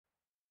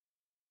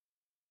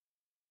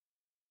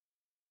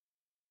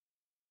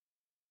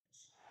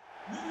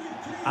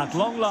At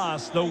long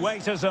last, the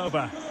wait is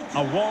over.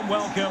 A warm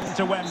welcome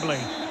to Wembley.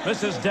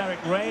 This is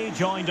Derek Ray,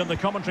 joined in the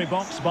commentary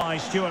box by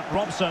Stuart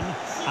Robson,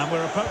 and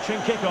we're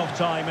approaching kick-off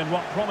time in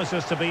what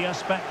promises to be a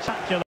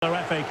spectacular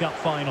FA Cup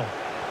final.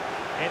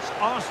 It's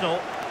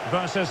Arsenal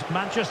versus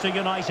Manchester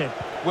United.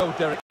 Well,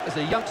 Derek, as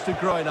a youngster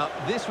growing up,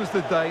 this was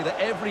the day that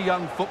every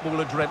young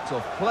footballer dreamt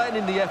of. Playing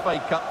in the FA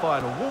Cup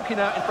final, walking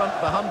out in front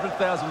of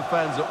 100,000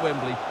 fans at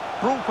Wembley,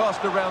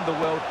 broadcast around the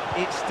world,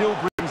 it still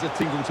brings a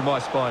tingle to my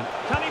spine.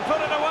 Can he put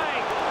it away?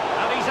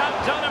 And he's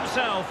outdone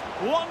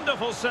himself.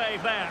 Wonderful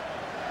save there.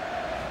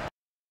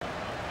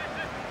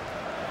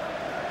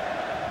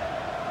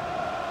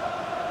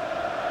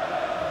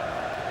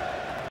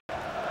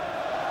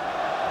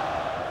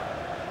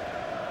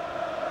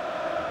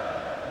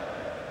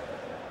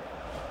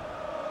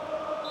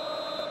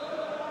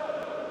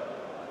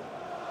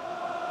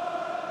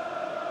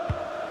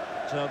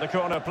 So the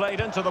corner played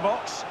into the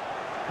box.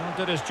 And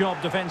did his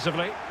job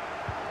defensively.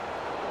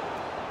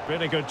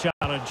 Really good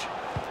challenge.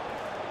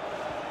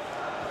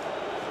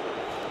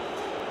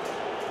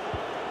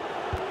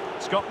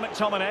 Scott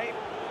McTominay.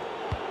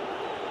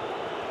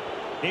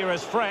 Here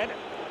is Fred.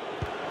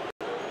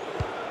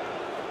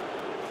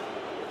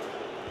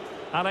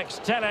 Alex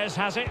Telles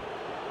has it.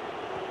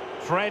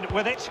 Fred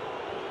with it.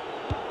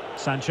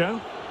 Sancho.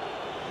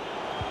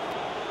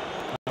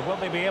 Will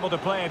they be able to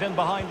play it in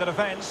behind the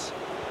defence?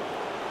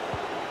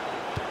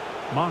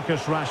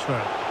 Marcus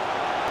Rashford.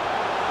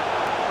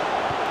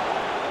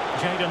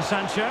 Jadon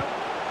Sancho.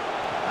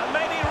 And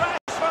maybe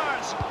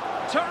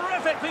Rashford.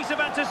 Terrific piece of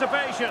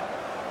anticipation.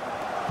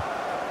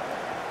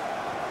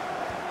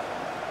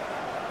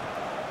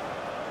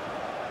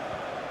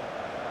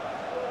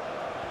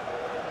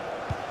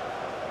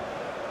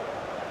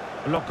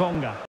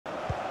 Lokonga.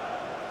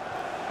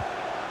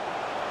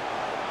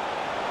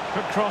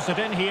 Could cross it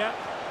in here.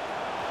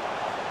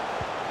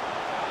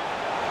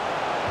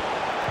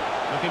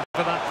 Looking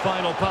for that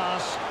final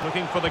pass,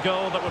 looking for the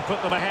goal that would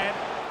put them ahead.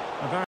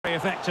 A very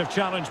effective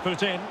challenge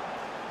put in,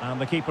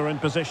 and the keeper in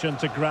position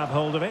to grab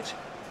hold of it.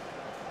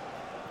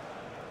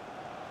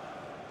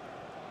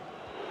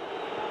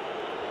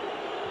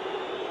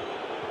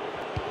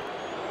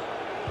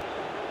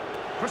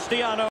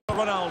 Cristiano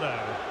Ronaldo.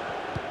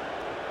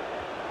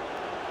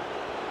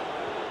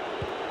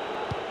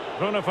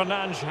 Bruno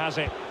Fernandes has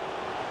it.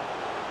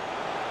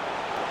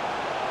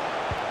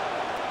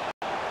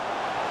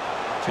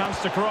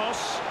 Chance to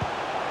cross.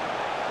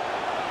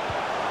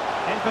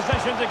 In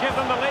position to give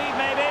them the lead,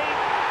 maybe.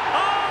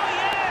 Oh,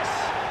 yes!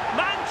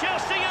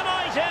 Manchester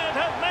United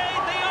have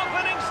made the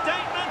opening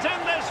statement in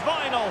this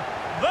final.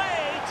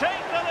 They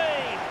take the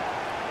lead.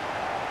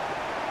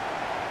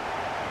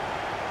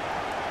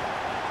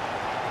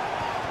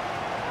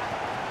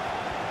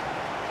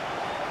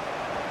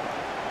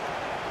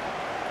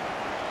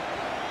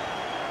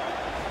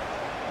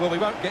 Well, we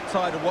won't get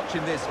tired of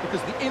watching this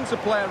because the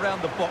interplay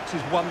around the box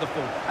is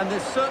wonderful. And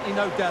there's certainly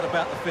no doubt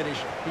about the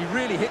finish. He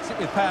really hits it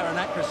with power and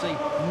accuracy.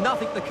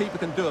 Nothing the keeper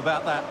can do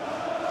about that.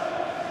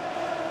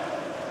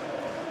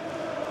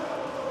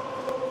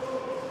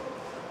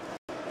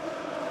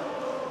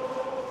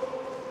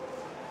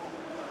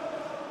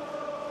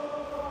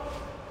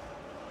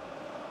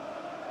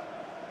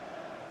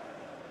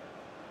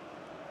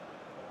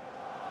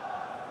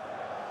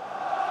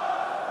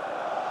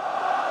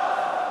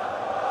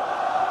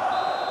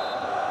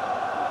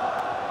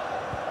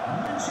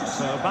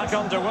 So back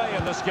underway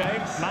in this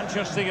game.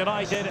 Manchester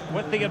United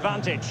with the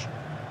advantage.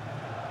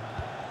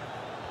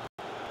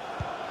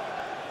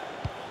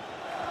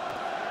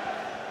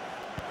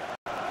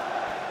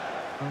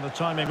 And the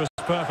timing was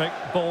perfect.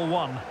 Ball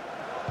one.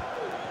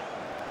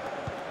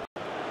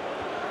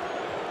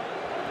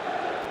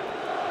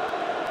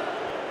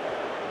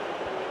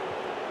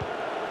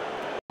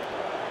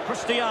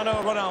 Cristiano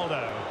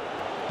Ronaldo.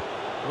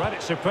 Read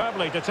it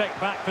superbly to take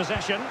back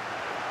possession.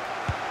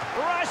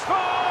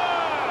 Rashford!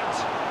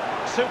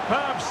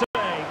 Superb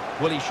save.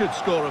 Well, he should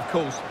score, of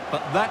course,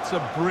 but that's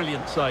a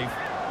brilliant save.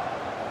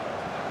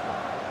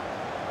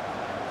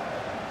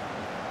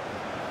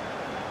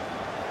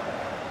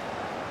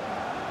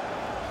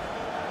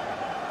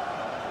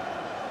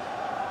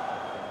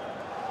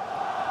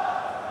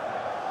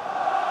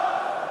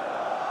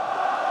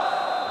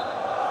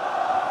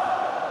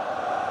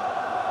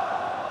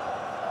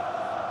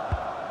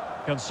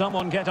 Can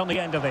someone get on the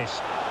end of this?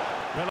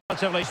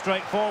 Relatively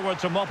straightforward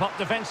to mop up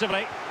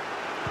defensively.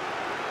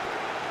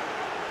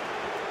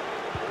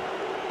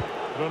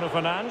 Bruno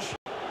Fernandes.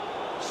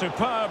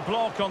 Superb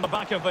block on the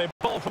back of the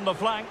ball from the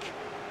flank.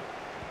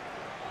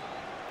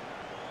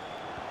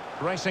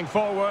 Racing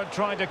forward,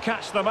 trying to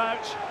catch them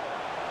out.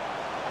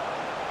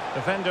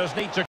 Defenders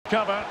need to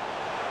cover.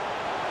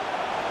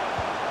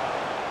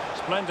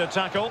 Splendid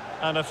tackle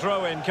and a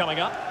throw-in coming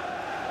up.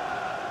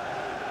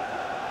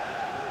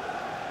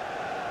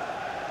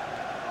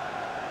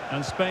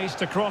 And space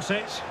to cross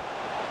it.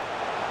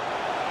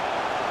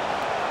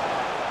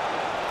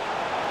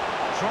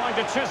 Trying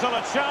to chisel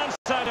a chance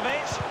out of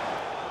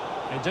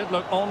it. It did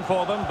look on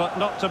for them, but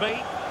not to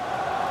be.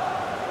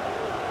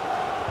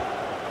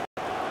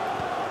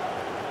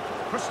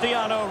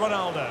 Cristiano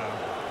Ronaldo.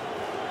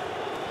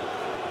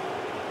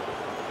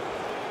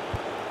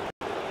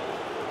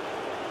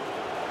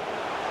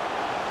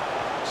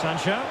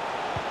 Sancho.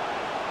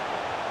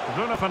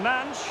 Bruno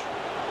Fernandes.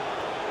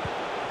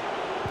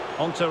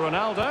 On to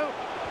Ronaldo.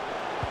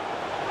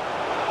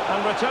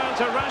 And return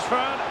to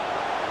Rashford.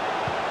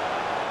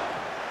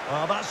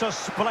 Well, that's a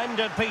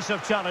splendid piece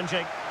of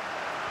challenging.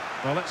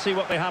 Well, let's see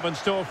what they have in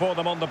store for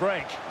them on the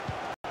break.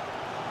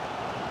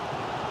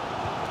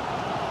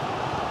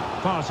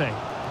 Partey.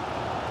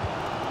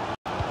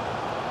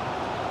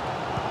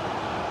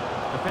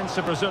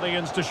 Defensive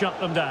Brazilians to shut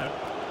them down.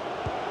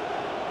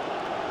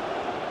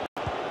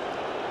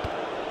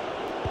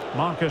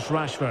 Marcus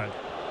Rashford.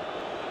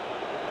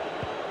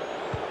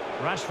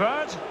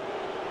 Rashford.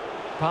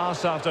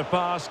 Pass after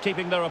pass,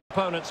 keeping their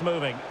opponents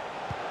moving.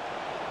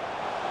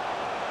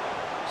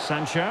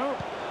 Sancho.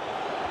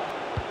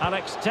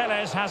 Alex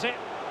Telles has it.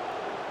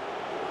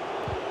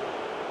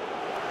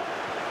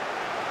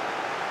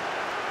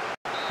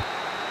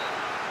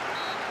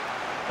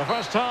 The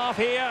first half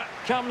here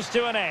comes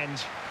to an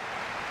end.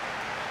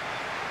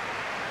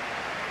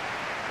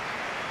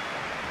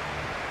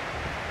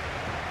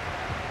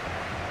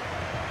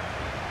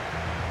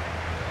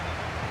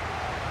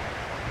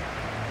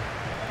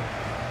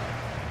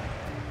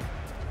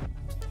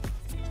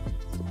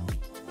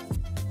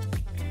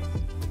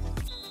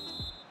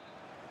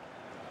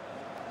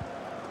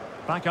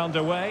 Back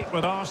underway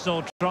with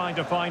Arsenal trying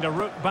to find a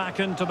route back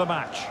into the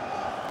match.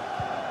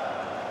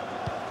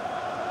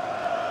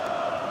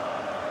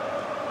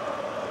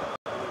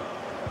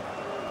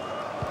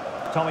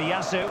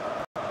 Tomiyasu.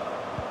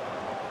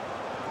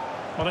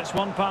 Well, it's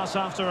one pass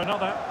after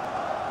another.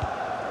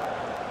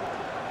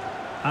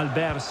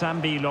 Albert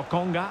Sambi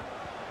Lokonga.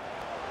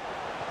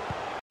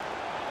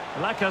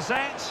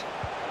 Lacazette.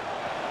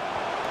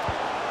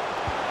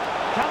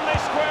 Can they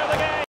square the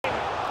game?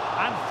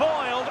 And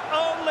foiled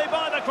only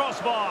by the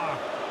crossbar.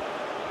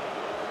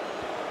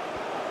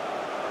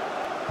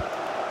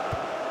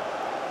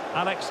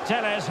 Alex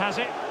Telles has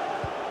it.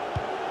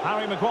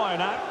 Harry Maguire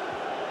now.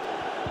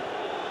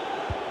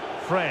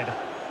 Fred.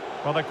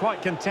 Well, they're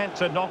quite content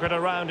to knock it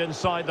around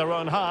inside their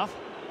own half.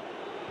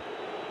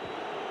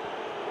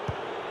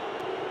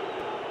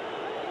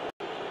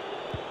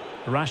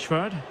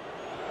 Rashford.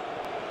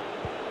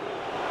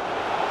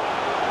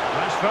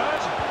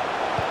 Rashford.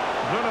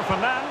 Bruno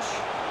Fernandes.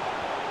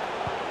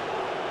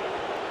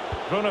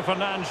 Bruno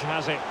Fernandes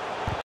has it.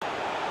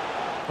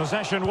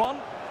 Possession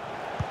one.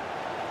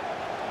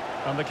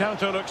 And the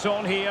counter looks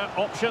on here.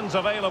 Options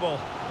available.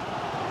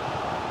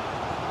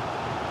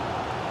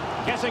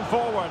 Getting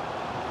forward.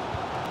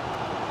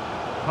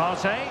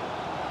 Partey.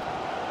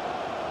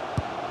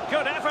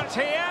 Good effort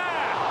here.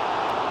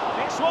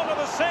 It's one of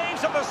the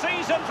saves of the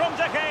season from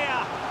De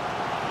Gea.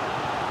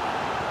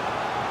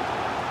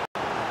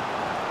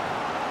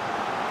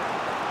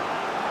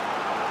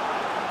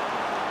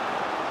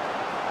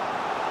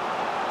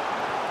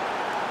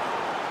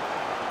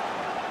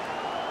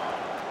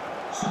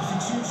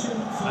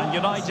 And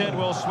United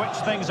will switch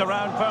things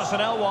around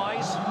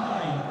personnel-wise.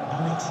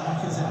 Alex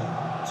Lacazette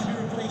to be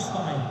replaced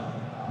by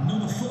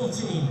number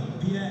 14,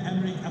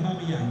 Pierre-Emerick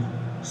Aubameyang.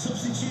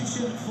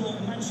 Substitution for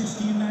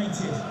Manchester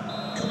United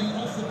coming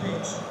off the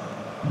pitch,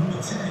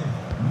 number 10,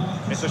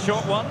 Marcus. It's a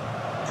short one.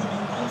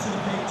 Coming onto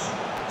the pitch,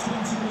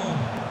 21,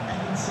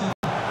 Edinson.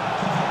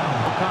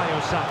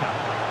 Bukayo Saka.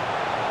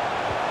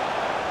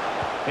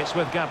 It's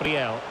with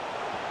Gabriel.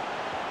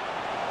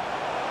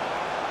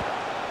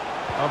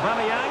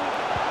 Aubameyang.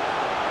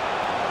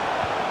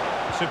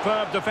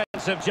 Superb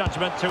defensive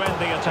judgment to end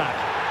the attack.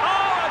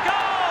 Oh, a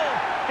goal!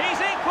 He's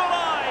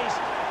equalised!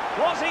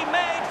 Was he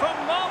made for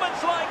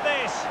moments like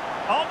this?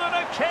 On an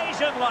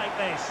occasion like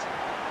this?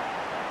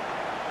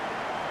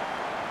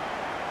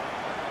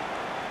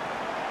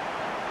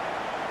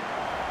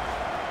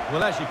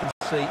 Well, as you can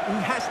see,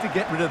 he has to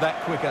get rid of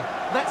that quicker.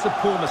 That's a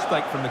poor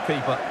mistake from the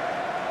keeper.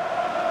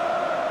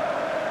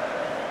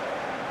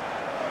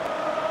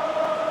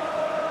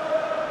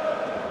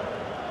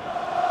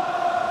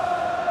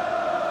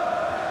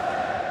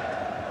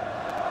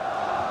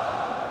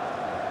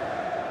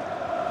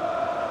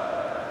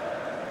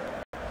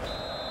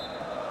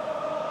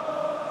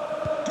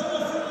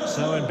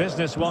 So in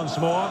business once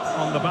more,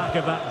 on the back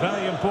of that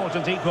very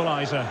important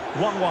equaliser.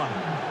 1-1.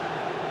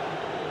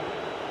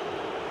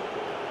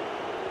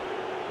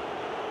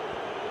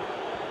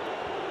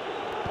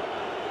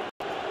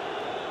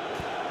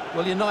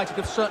 Well, United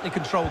have certainly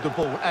controlled the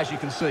ball, as you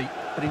can see.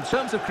 But in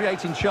terms of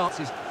creating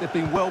chances, they've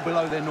been well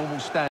below their normal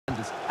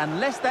standards.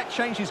 Unless that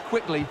changes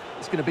quickly,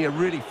 it's going to be a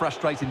really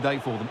frustrating day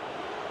for them.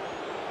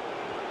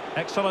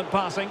 Excellent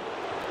passing.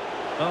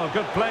 Oh,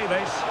 good play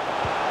this.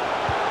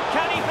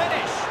 Can he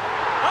finish?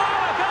 Oh,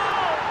 a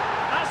goal!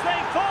 As they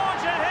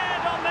forge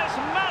ahead on this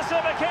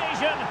massive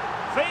occasion.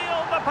 Feel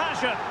the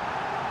passion.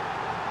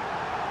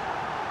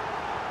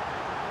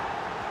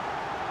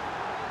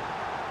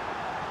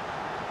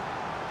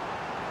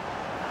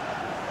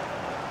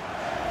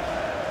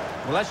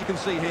 Well, as you can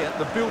see here,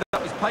 the build-up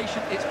up is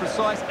patient, it's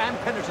precise and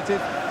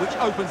penetrative, which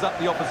opens up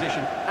the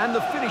opposition. And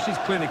the finish is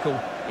clinical.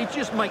 He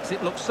just makes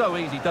it look so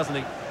easy, doesn't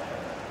he?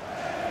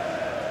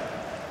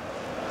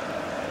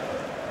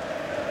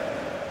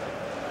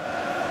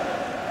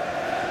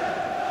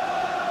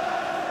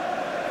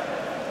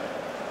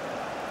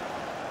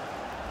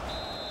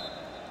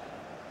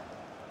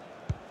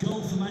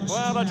 Goal for Manchester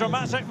Well, a United.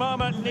 dramatic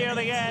moment near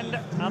the end,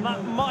 and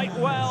that might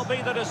well be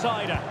the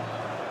decider.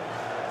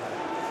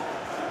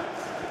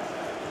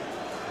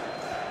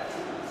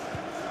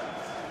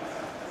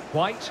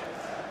 White.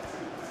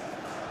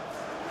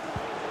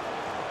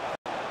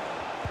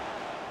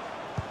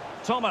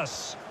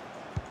 Thomas.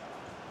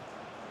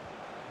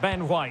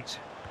 Ben White.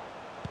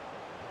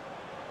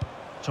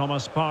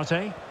 Thomas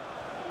Partey.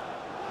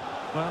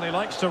 Well, he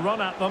likes to run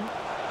at them.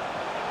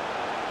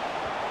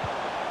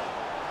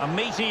 A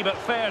meaty but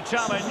fair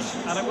challenge,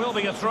 and it will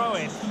be a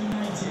throw-in.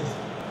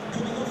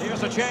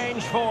 Here's a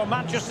change for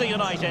Manchester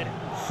United.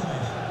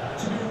 Fred,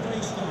 to be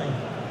replaced by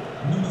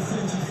number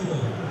 34,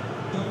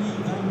 Donny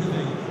van de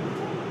Beek.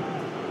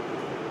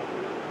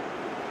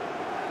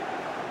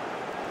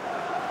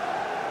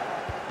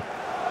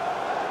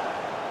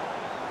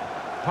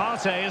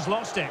 Partey has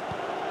lost it.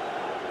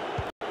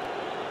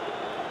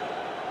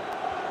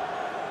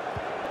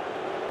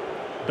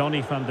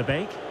 Donny van de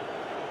Beek.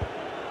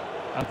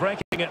 And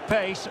breaking at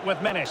pace with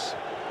menace.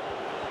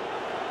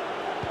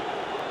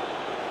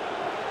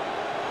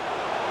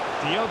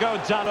 Diogo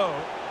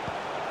Dalot.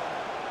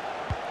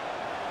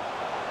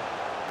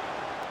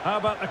 How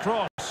about the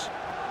cross?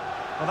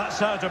 Well, that's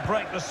how to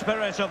break the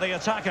spirit of the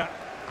attacker.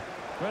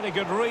 Really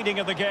good reading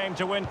of the game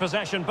to win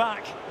possession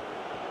back.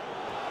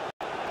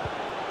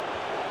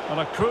 And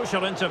a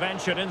crucial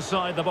intervention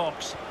inside the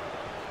box.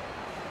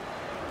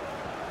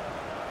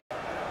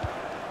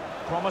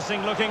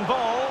 Promising looking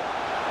ball.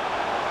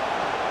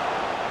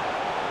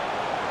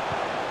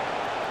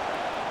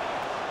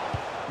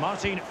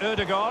 Martin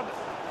Ødegaard.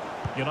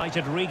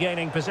 United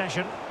regaining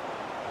possession.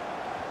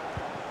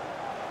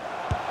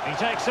 He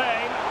takes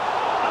aim.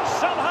 And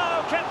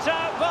somehow kept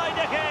out by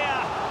De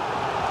Gea.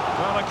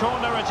 Well, a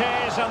corner it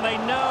is, and they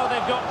know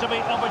they've got to be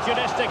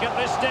opportunistic at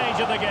this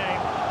stage of the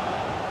game.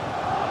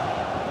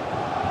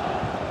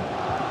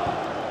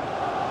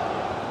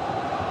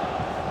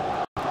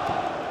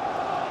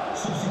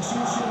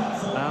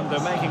 And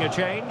they're making a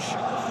change.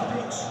 Off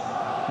the pitch,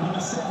 number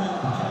 7,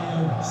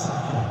 Bukayo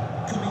Saka.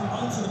 Coming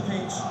onto the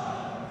pitch,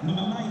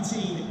 number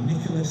 19,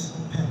 Nicolas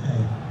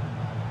Pepe.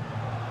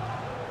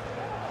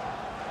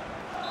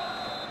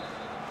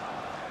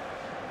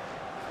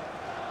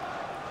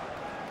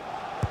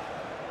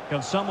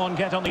 Can someone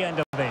get on the end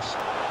of this?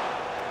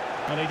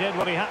 And he did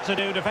what he had to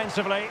do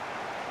defensively.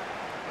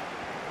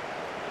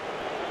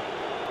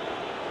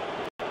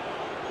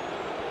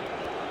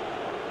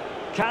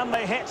 Can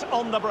they hit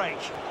on the break?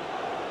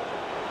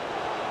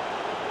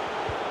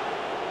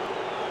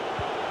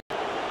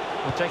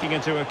 Well, taking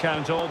into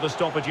account all the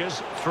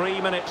stoppages, 3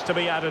 minutes to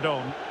be added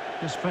on.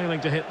 Just failing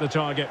to hit the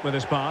target with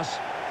his pass,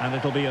 and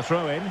it'll be a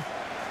throw-in.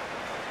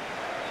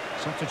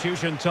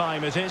 Substitution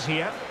time it is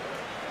here.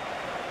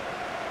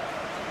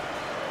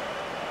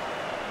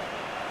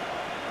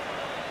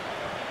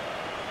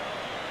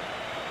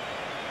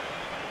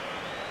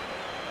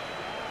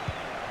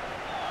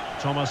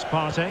 Thomas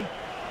Partey.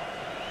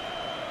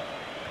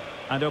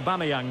 And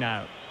Aubameyang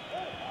now.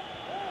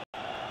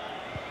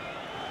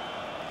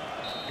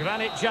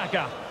 Granit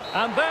Xhaka.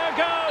 And there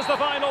goes the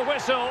final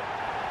whistle.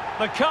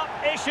 The cup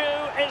issue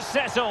is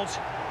settled.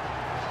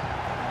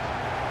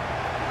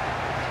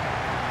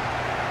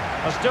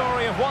 A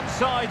story of one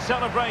side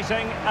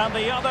celebrating and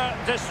the other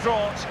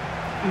distraught.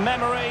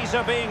 Memories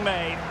are being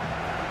made.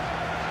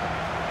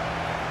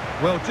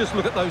 Well, just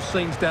look at those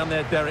scenes down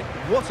there, Derek.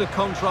 What a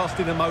contrast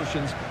in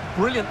emotions.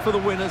 Brilliant for the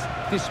winners,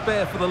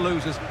 despair for the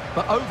losers.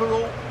 But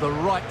overall, the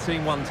right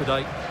team won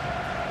today.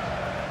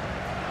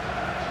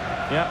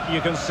 Yeah,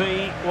 you can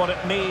see what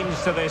it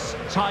means to this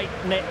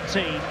tight-knit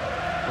team.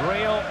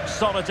 Real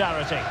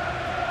solidarity.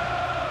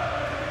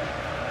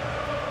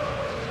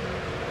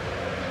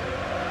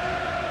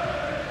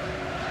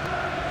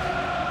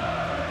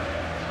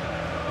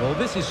 Well,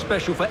 this is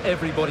special for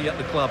everybody at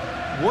the club.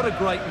 What a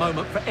great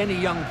moment for any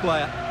young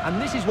player.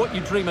 And this is what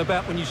you dream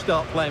about when you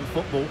start playing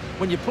football.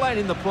 When you're playing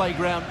in the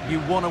playground, you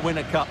want to win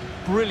a cup.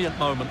 Brilliant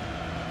moment.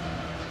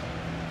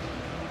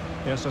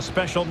 Yes, a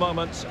special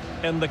moment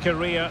in the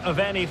career of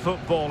any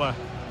footballer.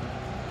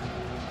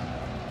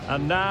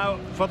 And now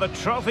for the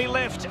trophy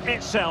lift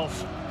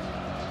itself.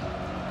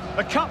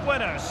 The cup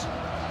winners.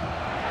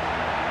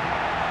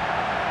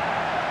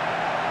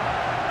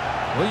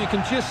 Well, you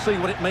can just see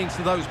what it means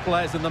to those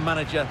players and the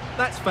manager.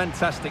 That's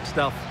fantastic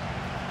stuff.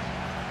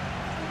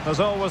 There's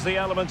always the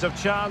element of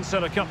chance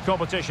in a cup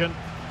competition,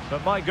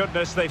 but my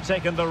goodness, they've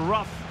taken the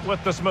rough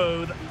with the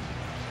smooth,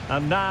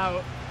 and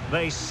now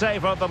they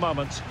savour the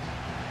moment.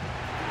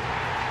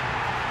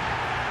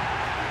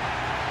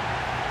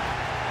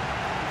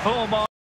 Full mark.